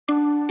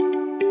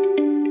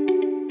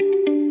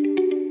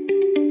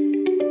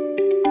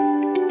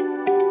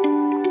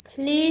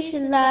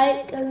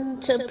like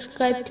and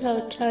subscribe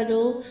to our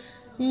channel.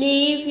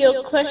 Leave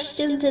your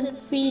questions and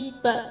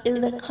feedback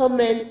in the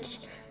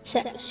comments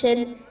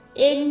section.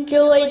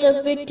 Enjoy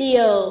the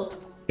video.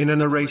 In a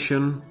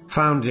narration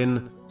found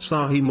in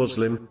Sahih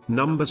Muslim,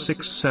 number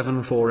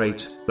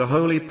 6748, the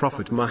Holy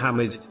Prophet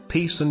Muhammad,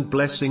 peace and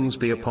blessings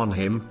be upon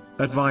him,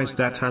 advised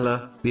that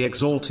Allah, the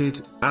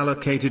Exalted,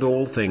 allocated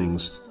all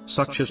things,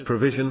 such as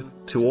provision,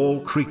 to all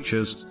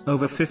creatures,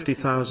 over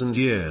 50,000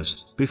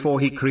 years, before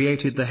he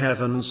created the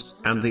heavens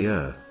and the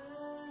earth.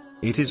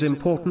 It is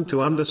important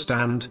to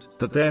understand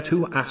that there are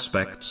two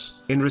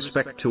aspects, in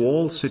respect to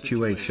all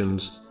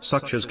situations,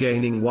 such as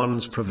gaining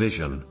one's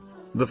provision.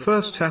 The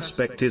first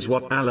aspect is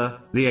what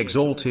Allah, the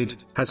Exalted,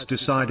 has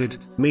decided,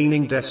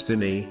 meaning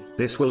destiny.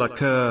 This will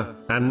occur,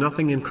 and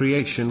nothing in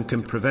creation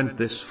can prevent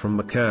this from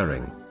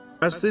occurring.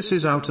 As this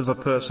is out of a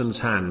person's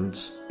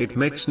hands, it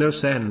makes no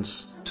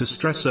sense to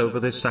stress over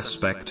this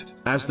aspect,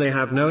 as they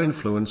have no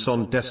influence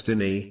on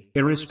destiny,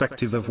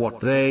 irrespective of what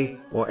they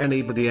or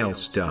anybody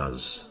else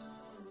does.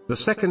 The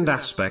second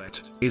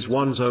aspect is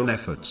one's own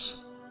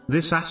efforts.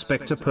 This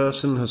aspect a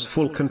person has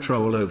full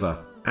control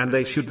over, and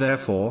they should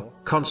therefore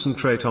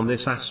concentrate on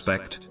this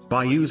aspect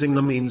by using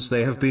the means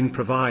they have been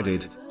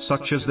provided,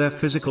 such as their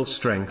physical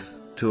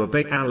strength, to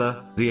obey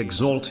Allah, the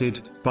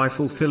Exalted, by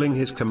fulfilling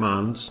His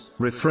commands,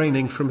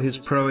 refraining from His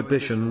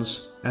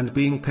prohibitions, and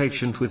being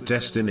patient with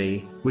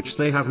destiny, which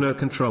they have no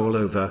control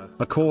over,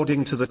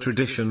 according to the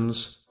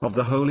traditions of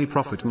the Holy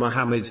Prophet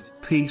Muhammad,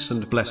 peace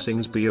and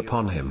blessings be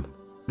upon him.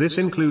 This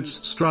includes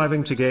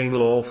striving to gain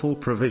lawful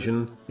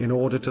provision, in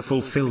order to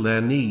fulfill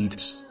their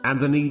needs, and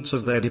the needs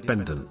of their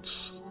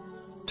dependents.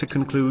 To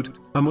conclude,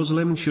 a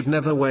Muslim should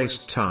never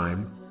waste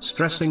time,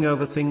 stressing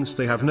over things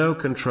they have no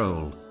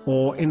control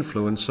or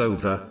influence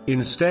over.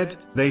 Instead,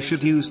 they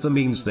should use the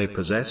means they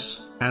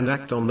possess, and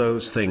act on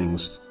those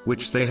things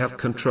which they have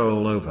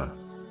control over.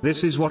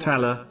 This is what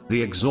Allah,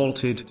 the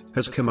Exalted,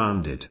 has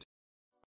commanded.